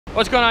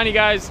What's going on, you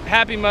guys?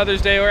 Happy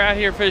Mother's Day. We're out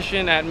here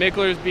fishing at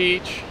Micklers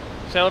Beach,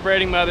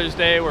 celebrating Mother's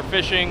Day. We're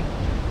fishing.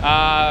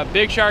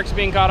 Big sharks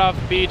being caught off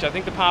the beach. I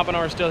think the pompano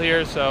are still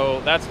here,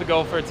 so that's the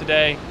goal for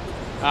today.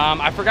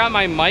 I forgot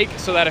my mic,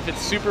 so that if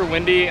it's super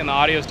windy and the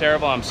audio is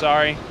terrible, I'm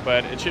sorry,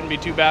 but it shouldn't be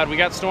too bad. We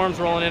got storms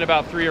rolling in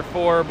about 3 or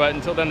 4, but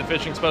until then the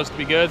fishing's supposed to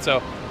be good,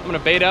 so I'm gonna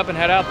bait up and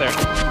head out there.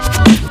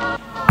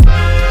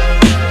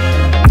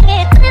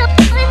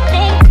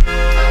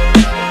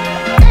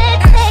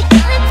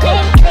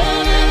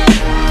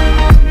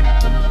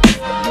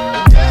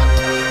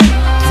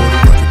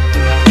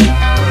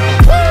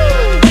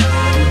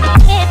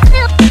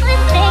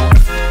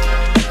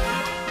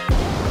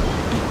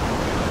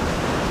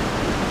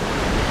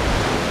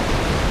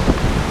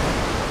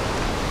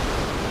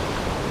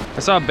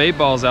 I saw bait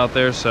balls out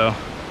there, so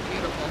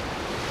beautiful.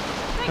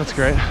 That's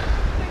great.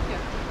 Thank you.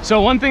 So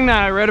one thing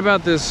that I read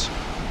about this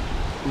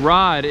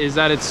rod is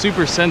that it's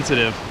super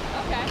sensitive.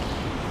 Okay.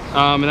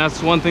 And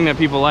that's one thing that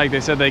people like.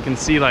 They said they can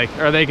see like,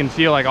 or they can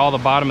feel like all the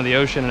bottom of the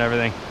ocean and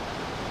everything,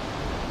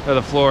 or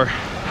the floor.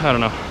 I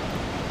don't know.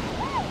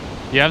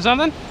 You have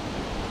something?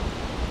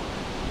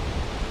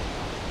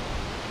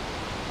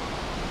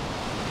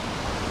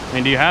 I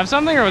mean, do you have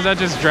something, or was that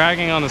just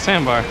dragging on the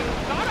sandbar?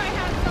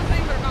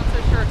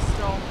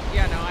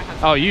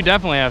 Oh, you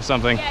definitely have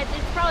something. Yeah,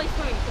 it's probably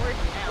swimming towards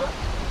you now.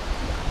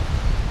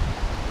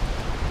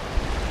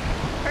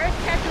 First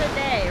catch of the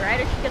day,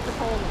 right as she gets the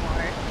pole in the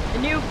water. The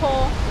new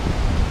pole,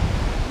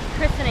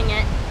 christening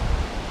it.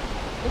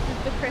 This is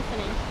the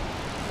christening.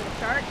 Is it a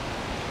shark?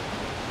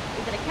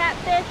 Is it a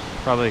catfish?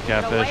 Probably a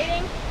catfish. Is it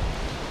a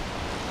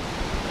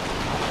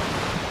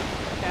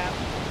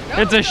whiting?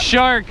 No, it's a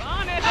shark.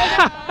 Oh,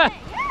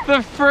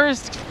 The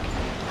first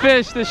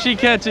fish that she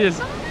catches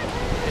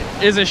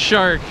is a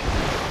shark.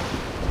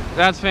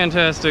 That's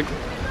fantastic.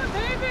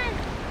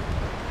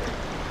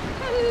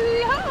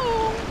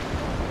 Hello.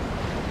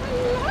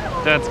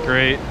 Hello. That's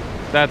great.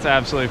 That's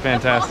absolutely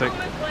fantastic. Oh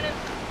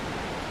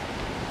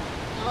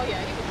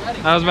yeah, he was ready.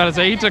 I was about to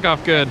say, he took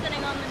off good.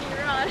 Sitting on the new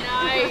rod.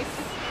 Nice.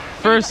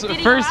 First Did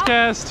he go out?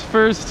 cast,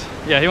 first.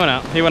 Yeah, he went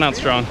out. He went out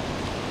strong.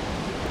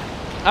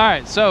 All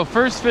right, so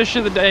first fish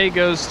of the day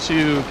goes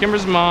to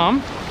Kimbra's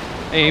mom,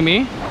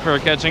 Amy, for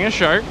catching a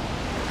shark.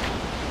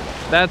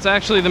 That's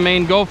actually the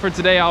main goal for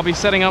today. I'll be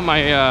setting up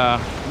my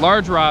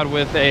large rod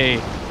with a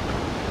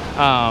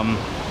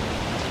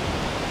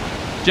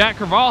Jack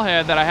Crevalle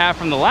head that I have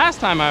from the last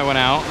time I went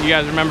out. You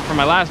guys remember from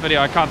my last video,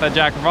 I caught that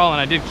Jack Crevalle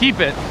and I did keep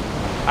it.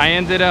 I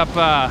ended up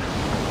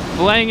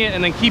filleting it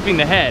and then keeping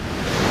the head.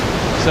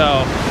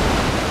 So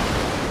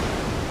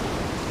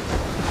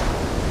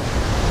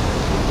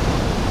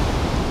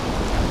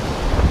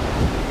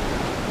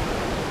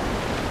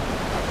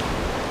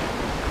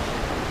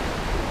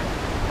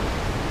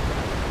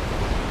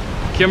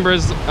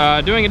Kimbra's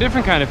doing a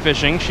different kind of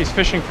fishing. She's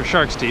fishing for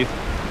shark's teeth.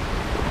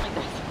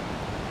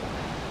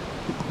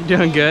 You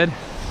doing good?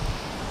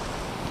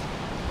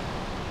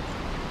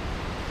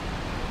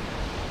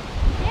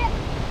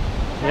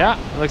 Yeah,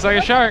 looks like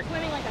a shark.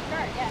 Swimming like a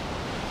shark, yeah.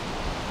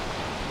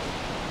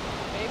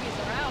 Babies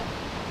around.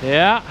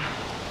 Yeah.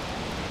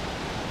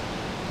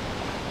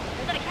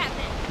 Is it a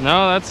catfish?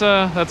 No, that's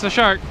a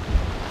shark. Baby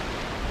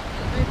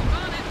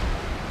on it.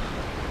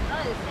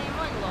 Oh, the same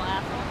one, you little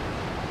asshole.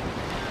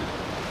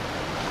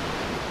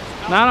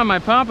 Not on my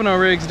pompano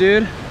rigs,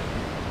 dude.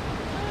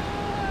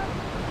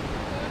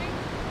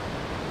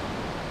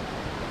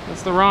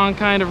 That's the wrong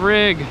kind of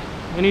rig.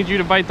 I need you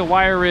to bite the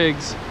wire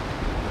rigs.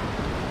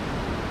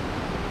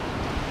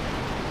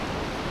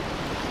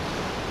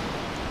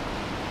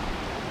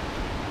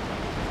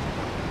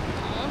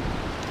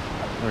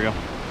 There we go.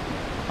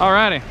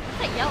 Alrighty. What's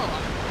that yellow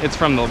one? It's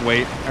from the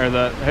weight, or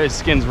his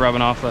skin's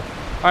rubbing off the.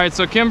 All right,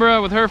 so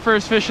Kimbra with her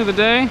first fish of the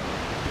day,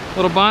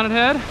 little bonnet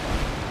head.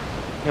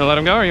 You gonna let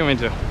him go, or you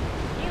want me to? You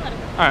can let it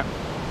go. All right.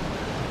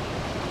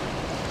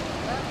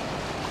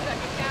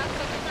 Second cast,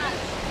 second cast.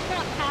 You're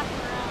not passing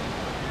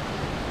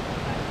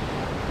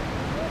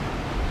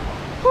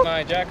around.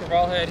 My Jack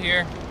Crevalle head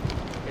here.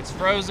 It's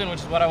frozen, which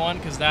is what I want,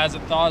 because as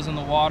it thaws in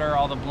the water,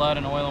 all the blood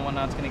and oil and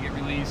whatnot's going to get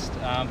released.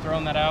 I'm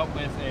throwing that out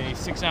with a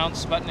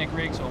 6-ounce Sputnik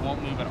rig, so it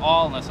won't move at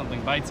all unless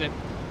something bites it.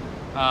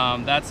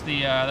 That's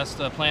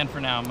the plan for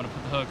now. I'm going to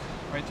put the hook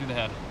right through the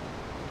head.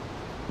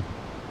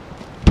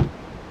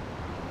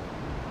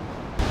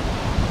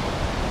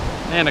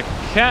 And a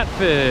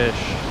catfish.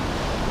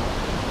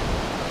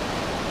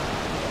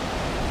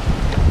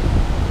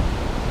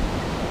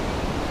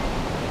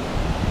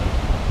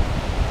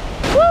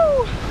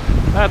 Woo!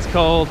 That's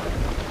cold.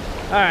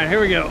 All right,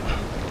 here we go.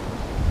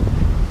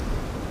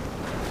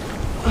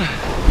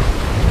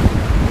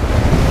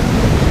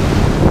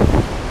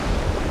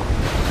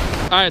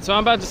 All right, so I'm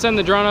about to send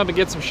the drone up and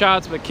get some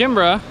shots, but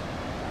Kimbra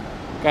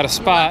got a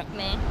spot.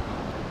 Me.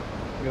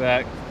 Look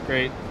at that,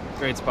 great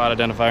spot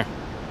identifier.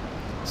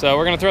 So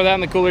we're gonna throw that in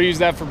the cooler, use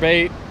that for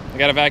bait. I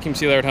got a vacuum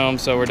sealer at home,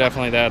 so we're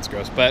definitely, that's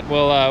gross, but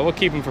we'll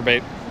keep them for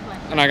bait.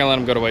 I'm not gonna let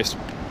them go to waste.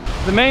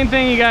 The main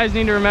thing you guys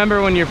need to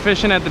remember when you're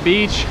fishing at the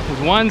beach is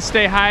 1,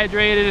 stay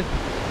hydrated.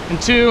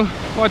 And 2,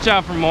 watch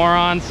out for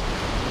morons.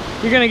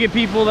 You're gonna get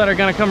people that are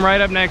gonna come right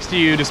up next to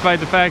you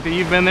despite the fact that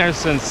you've been there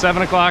since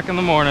 7 o'clock in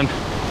the morning.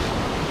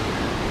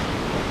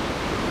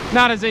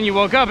 Not as in you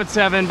woke up at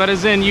 7, but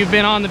as in you've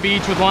been on the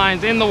beach with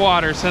lines in the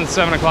water since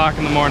 7 o'clock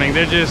in the morning.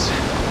 They're just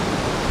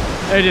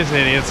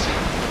idiots.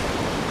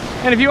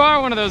 And if you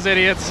are one of those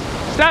idiots,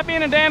 stop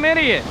being a damn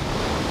idiot.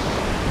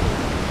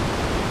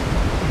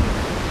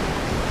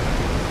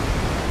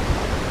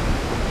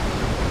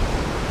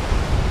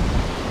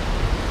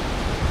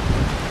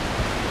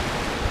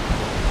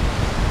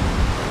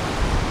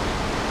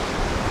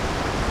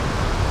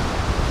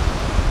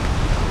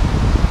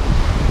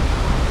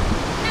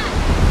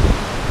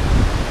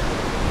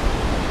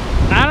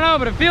 I don't know,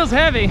 but it feels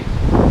heavy.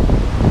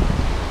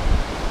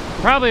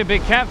 Probably a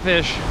big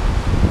catfish.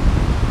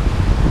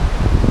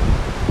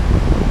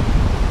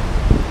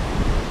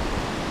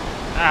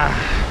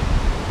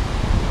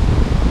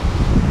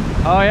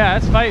 Oh yeah,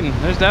 it's fighting.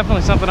 There's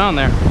definitely something on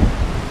there.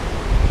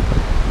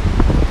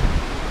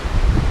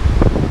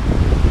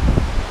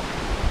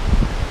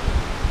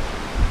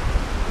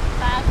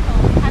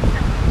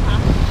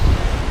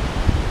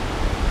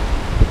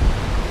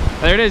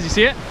 There it is, you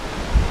see it?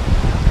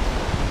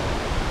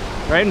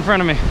 Right in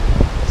front of me.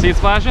 See it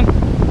splashing?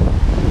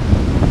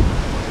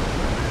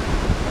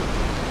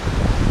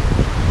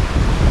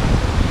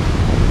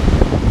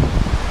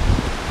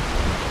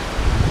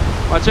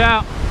 Watch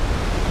out.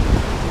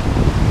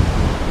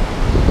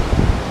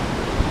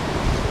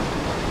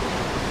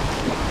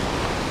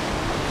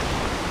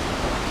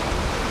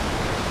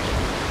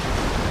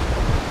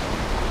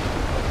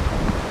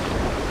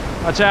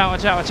 Watch out,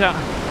 watch out, watch out.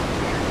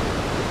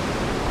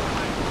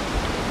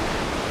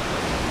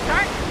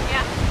 Shark?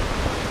 Yeah.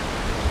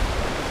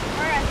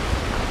 Alright.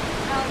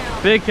 Oh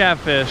no. Big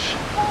catfish.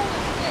 Holy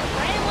shit.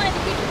 Brandon wanted to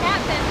keep the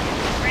catfish.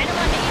 Brandon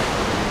wanted to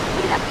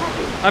eat that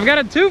puppy. I've got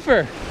a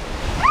twofer.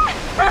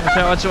 Watch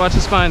out, watch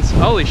the spines.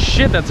 Holy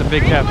shit, that's a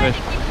big catfish.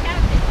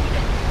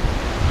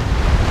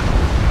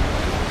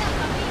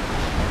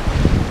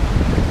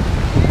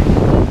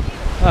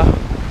 Oh.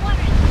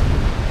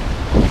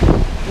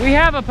 We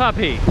have a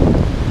puppy.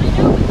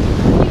 I know,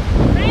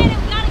 but Brandon,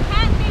 we got a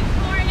catfish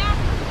for you.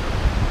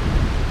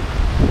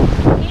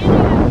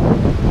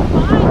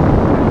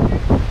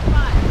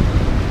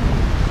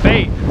 And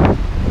Bait.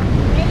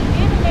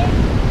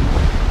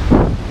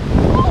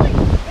 Holy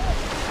shit.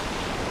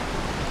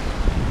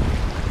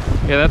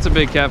 Yeah, that's a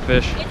big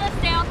catfish. Get the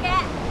stale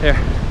cat. Here.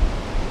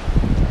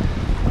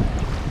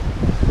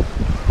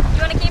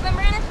 You want to keep him,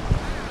 Brandon?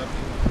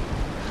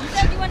 You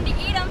said you wanted to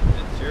eat him.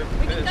 It's your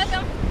We can cook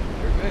him.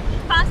 Your fish.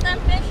 Pasta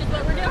and fish is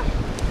what we're doing.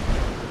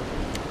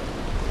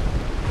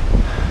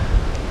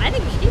 I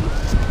think we should keep them.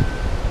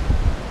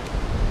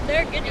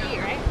 They're good to eat,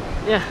 right?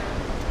 Yeah.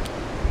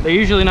 They're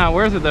usually not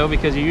worth it though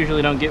because you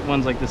usually don't get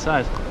ones like this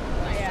size. Oh,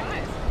 yeah.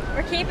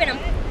 We're keeping them.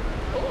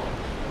 Cool.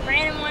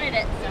 Brandon wanted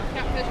it, so.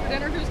 Catfish for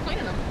dinner. Who's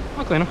cleaning them?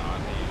 I'll clean them.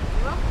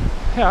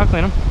 Yeah, I'll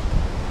clean them.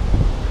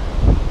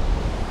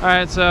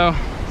 Alright, so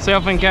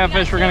sailfin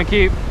catfish we're gonna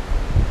keep.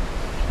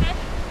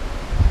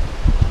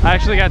 I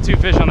actually got 2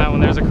 fish on that one.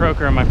 There's a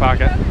croaker in my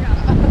pocket. I got.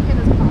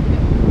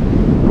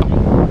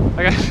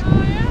 Oh yeah.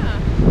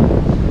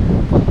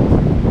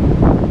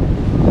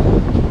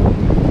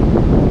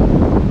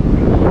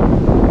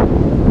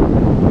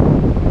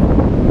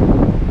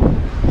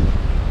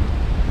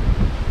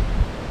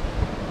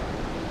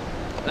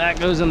 That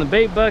goes in the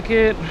bait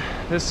bucket.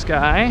 This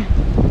guy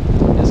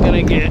is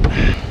gonna get.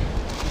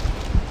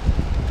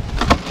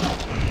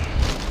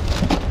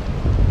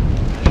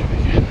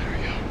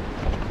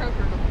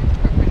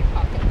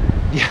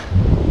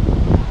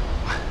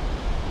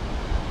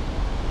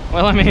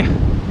 Well, I mean,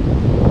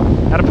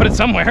 had to put it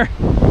somewhere.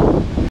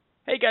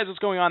 Hey guys, what's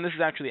going on? This is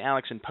actually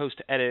Alex in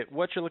post-edit.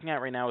 What you're looking at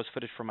right now is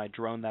footage from my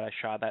drone that I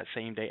shot that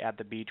same day at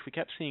the beach. We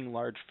kept seeing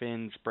large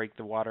fins break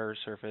the water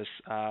surface.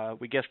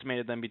 We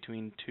guesstimated them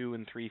between 2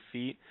 and 3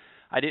 feet.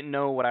 I didn't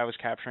know what I was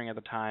capturing at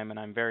the time, and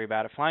I'm very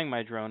bad at flying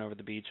my drone over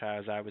the beach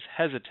as I was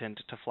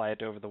hesitant to fly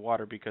it over the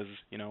water because,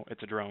 you know,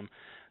 it's a drone.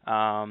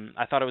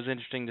 I thought it was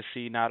interesting to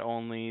see not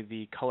only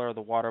the color of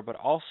the water, but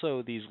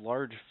also these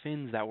large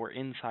fins that were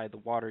inside the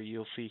water.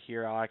 You'll see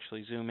here, I'll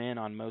actually zoom in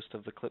on most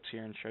of the clips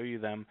here and show you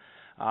them.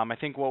 I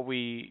think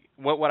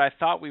what I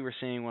thought we were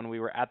seeing when we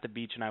were at the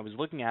beach and I was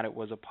looking at it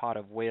was a pod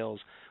of whales.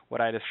 What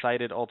I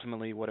decided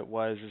ultimately what it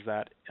was is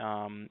that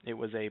it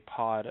was a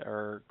pod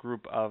or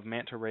group of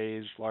manta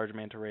rays, large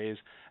manta rays,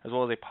 as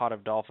well as a pod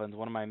of dolphins.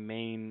 One of my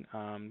main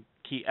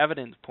key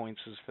evidence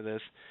points for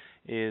this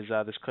is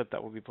this clip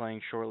that we'll be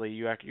playing shortly.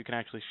 You can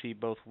actually see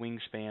both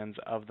wingspans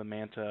of the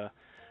manta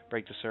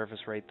break the surface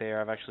right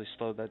there. I've actually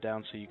slowed that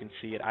down so you can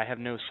see it. I have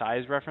no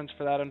size reference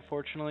for that,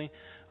 unfortunately,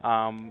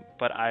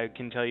 but I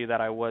can tell you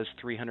that I was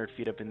 300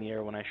 feet up in the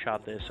air when I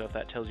shot this, so if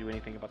that tells you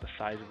anything about the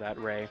size of that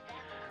ray.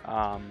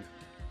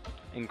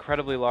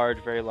 Incredibly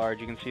large, very large.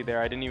 You can see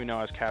there, I didn't even know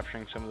I was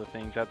capturing some of the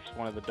things. That's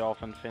one of the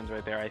dolphin fins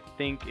right there. I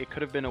think it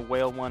could have been a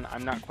whale one.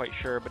 I'm not quite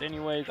sure. But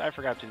anyways, I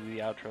forgot to do the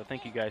outro.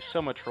 Thank you guys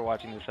so much for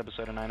watching this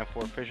episode of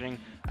 904 Fishing.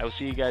 I will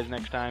see you guys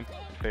next time.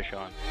 Fish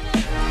on.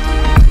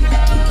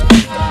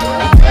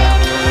 Bye.